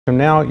So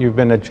now you've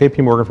been at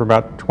JP Morgan for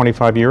about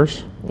 25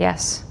 years?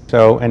 Yes.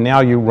 So, and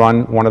now you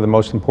run one of the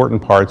most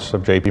important parts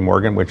of JP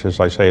Morgan, which is,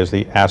 I say, is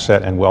the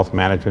asset and wealth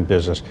management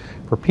business.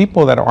 For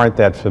people that aren't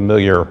that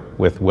familiar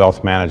with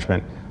wealth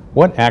management,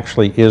 what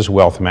actually is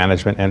wealth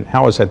management and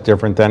how is that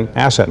different than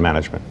asset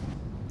management?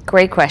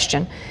 Great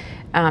question.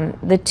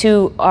 The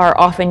two are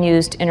often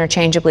used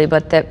interchangeably,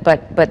 but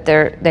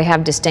they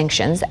have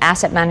distinctions. The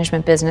asset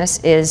management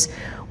business is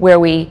where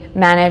we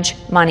manage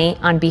money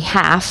on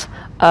behalf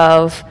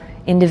of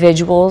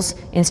individuals,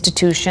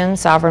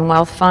 institutions, sovereign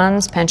wealth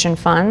funds, pension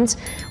funds.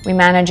 We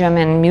manage them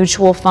in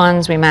mutual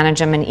funds, we manage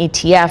them in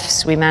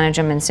ETFs, we manage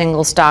them in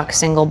single stocks,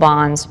 single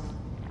bonds,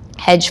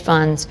 hedge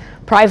funds,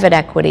 private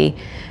equity,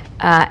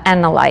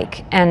 and the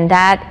like. And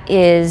that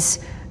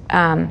is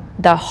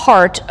the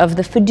heart of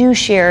the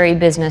fiduciary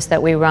business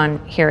that we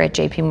run here at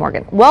JP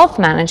Morgan. Wealth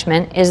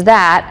management is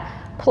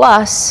that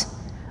plus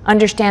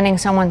understanding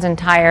someone's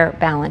entire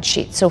balance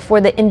sheet. So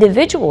for the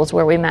individuals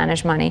where we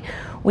manage money,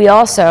 we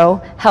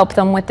also help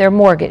them with their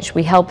mortgage.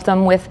 We help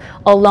them with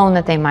a loan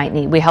that they might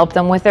need. We help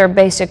them with their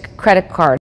basic credit card.